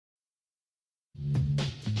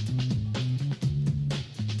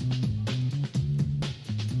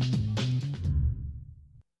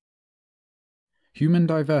Human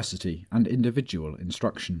diversity and individual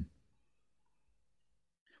instruction.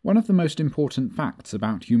 One of the most important facts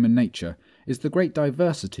about human nature is the great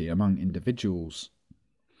diversity among individuals.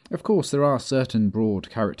 Of course, there are certain broad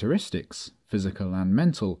characteristics, physical and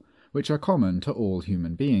mental, which are common to all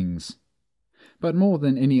human beings. But more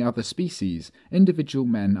than any other species, individual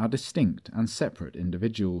men are distinct and separate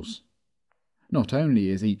individuals. Not only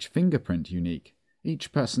is each fingerprint unique,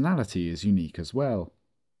 each personality is unique as well.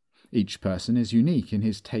 Each person is unique in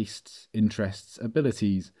his tastes, interests,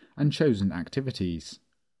 abilities, and chosen activities.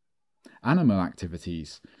 Animal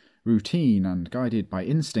activities, routine and guided by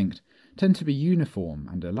instinct, tend to be uniform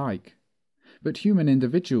and alike. But human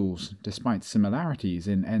individuals, despite similarities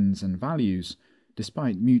in ends and values,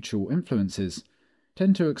 despite mutual influences,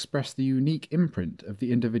 tend to express the unique imprint of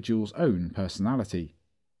the individual's own personality.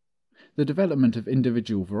 The development of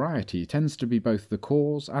individual variety tends to be both the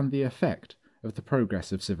cause and the effect of the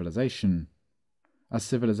progress of civilization. As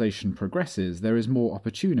civilization progresses, there is more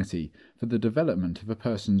opportunity for the development of a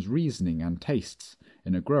person's reasoning and tastes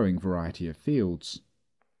in a growing variety of fields.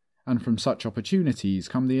 And from such opportunities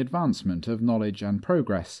come the advancement of knowledge and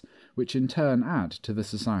progress, which in turn add to the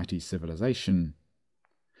society's civilization.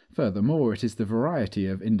 Furthermore, it is the variety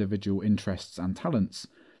of individual interests and talents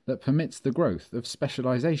that permits the growth of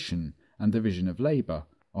specialization and division of labour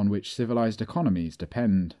on which civilized economies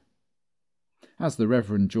depend. As the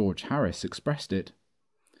Reverend George Harris expressed it,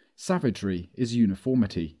 savagery is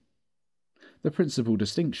uniformity. The principal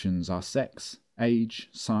distinctions are sex, age,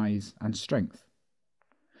 size, and strength.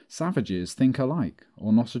 Savages think alike,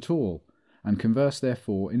 or not at all, and converse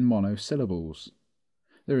therefore in monosyllables.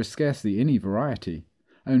 There is scarcely any variety,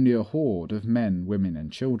 only a horde of men, women,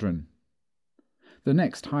 and children. The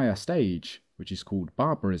next higher stage, which is called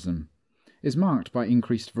barbarism, is marked by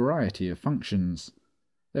increased variety of functions.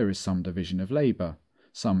 There is some division of labour,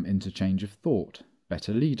 some interchange of thought,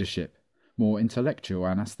 better leadership, more intellectual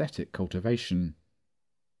and aesthetic cultivation.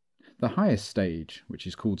 The highest stage, which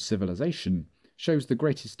is called civilization, shows the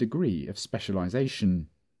greatest degree of specialization.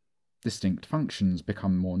 Distinct functions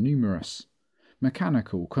become more numerous.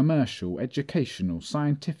 Mechanical, commercial, educational,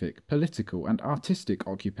 scientific, political, and artistic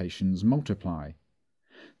occupations multiply.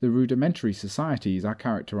 The rudimentary societies are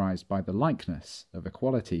characterized by the likeness of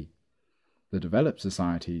equality. The developed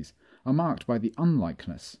societies are marked by the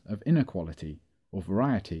unlikeness of inequality or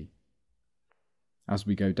variety. As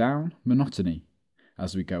we go down, monotony.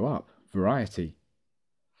 As we go up, variety.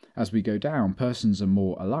 As we go down, persons are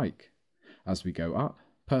more alike. As we go up,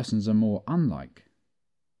 persons are more unlike.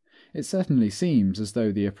 It certainly seems as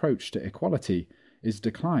though the approach to equality is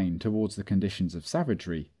decline towards the conditions of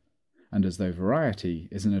savagery, and as though variety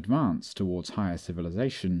is an advance towards higher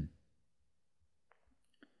civilization.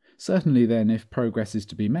 Certainly then, if progress is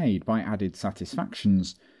to be made by added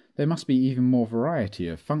satisfactions, there must be even more variety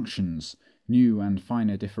of functions, new and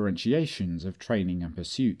finer differentiations of training and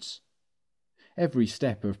pursuits. Every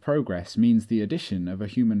step of progress means the addition of a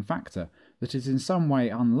human factor that is in some way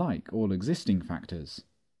unlike all existing factors.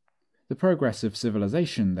 The progress of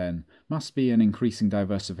civilization, then, must be an increasing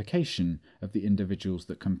diversification of the individuals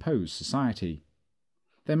that compose society.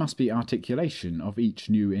 There must be articulation of each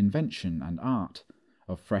new invention and art,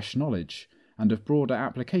 of fresh knowledge, and of broader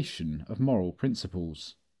application of moral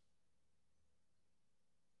principles.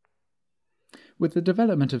 With the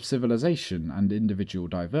development of civilization and individual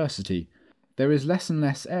diversity, there is less and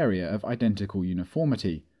less area of identical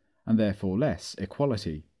uniformity, and therefore less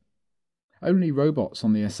equality. Only robots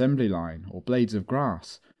on the assembly line or blades of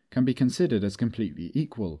grass can be considered as completely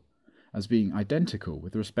equal, as being identical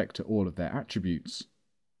with respect to all of their attributes.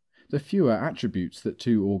 The fewer attributes that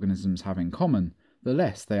two organisms have in common, the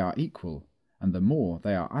less they are equal, and the more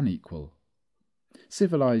they are unequal.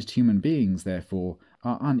 Civilized human beings, therefore,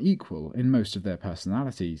 are unequal in most of their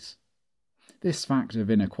personalities. This fact of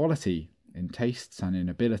inequality, in tastes and in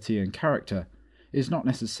ability and character, is not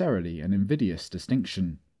necessarily an invidious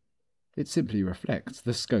distinction. It simply reflects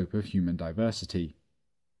the scope of human diversity.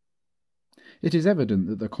 It is evident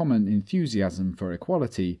that the common enthusiasm for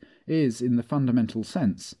equality is, in the fundamental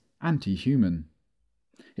sense, anti-human.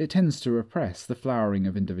 It tends to repress the flowering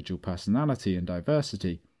of individual personality and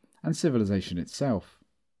diversity, and civilization itself.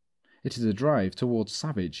 It is a drive towards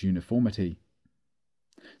savage uniformity.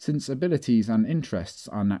 Since abilities and interests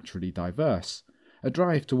are naturally diverse, a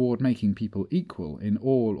drive toward making people equal in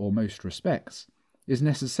all or most respects is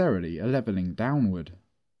necessarily a levelling downward.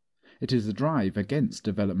 It is a drive against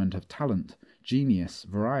development of talent, genius,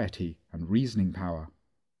 variety, and reasoning power.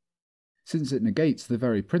 Since it negates the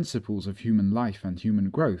very principles of human life and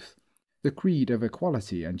human growth, the creed of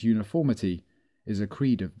equality and uniformity is a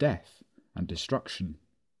creed of death and destruction.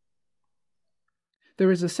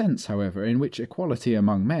 There is a sense, however, in which equality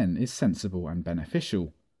among men is sensible and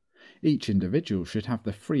beneficial. Each individual should have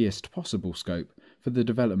the freest possible scope for the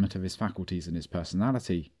development of his faculties and his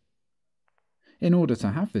personality. In order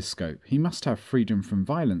to have this scope, he must have freedom from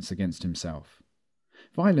violence against himself.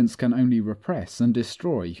 Violence can only repress and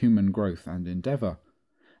destroy human growth and endeavour,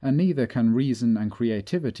 and neither can reason and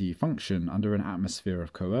creativity function under an atmosphere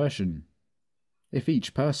of coercion. If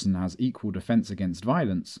each person has equal defence against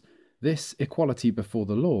violence, this equality before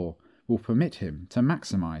the law will permit him to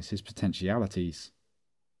maximise his potentialities.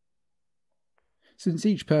 Since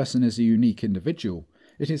each person is a unique individual,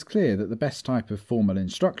 it is clear that the best type of formal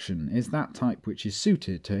instruction is that type which is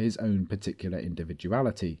suited to his own particular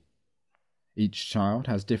individuality. Each child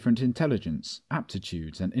has different intelligence,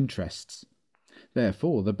 aptitudes, and interests.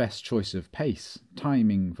 Therefore, the best choice of pace,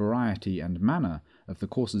 timing, variety, and manner of the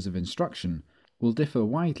courses of instruction will differ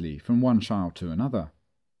widely from one child to another.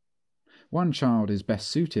 One child is best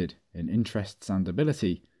suited, in interests and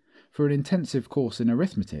ability, for an intensive course in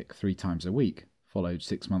arithmetic 3 times a week, followed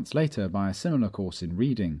 6 months later by a similar course in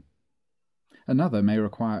reading. Another may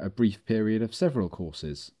require a brief period of several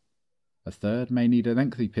courses. A third may need a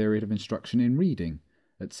lengthy period of instruction in reading,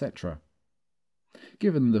 etc.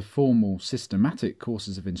 Given the formal, systematic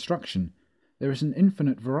courses of instruction, there is an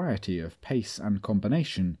infinite variety of pace and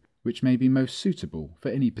combination which may be most suitable for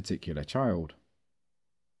any particular child.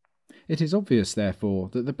 It is obvious, therefore,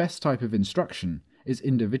 that the best type of instruction is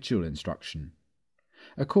individual instruction.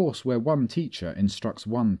 A course where one teacher instructs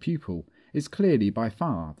one pupil is clearly by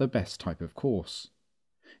far the best type of course.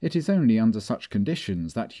 It is only under such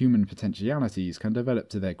conditions that human potentialities can develop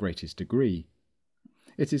to their greatest degree.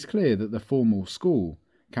 It is clear that the formal school,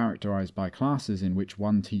 characterized by classes in which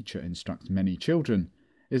one teacher instructs many children,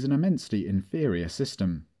 is an immensely inferior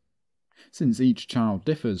system. Since each child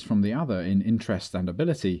differs from the other in interest and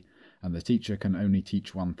ability, and the teacher can only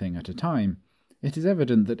teach one thing at a time, it is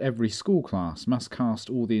evident that every school class must cast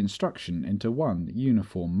all the instruction into one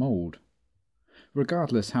uniform mould.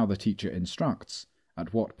 Regardless how the teacher instructs,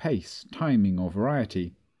 at what pace, timing, or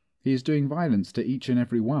variety, he is doing violence to each and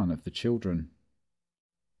every one of the children.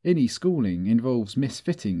 Any schooling involves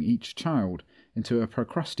misfitting each child into a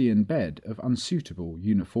Procrustean bed of unsuitable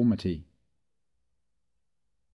uniformity.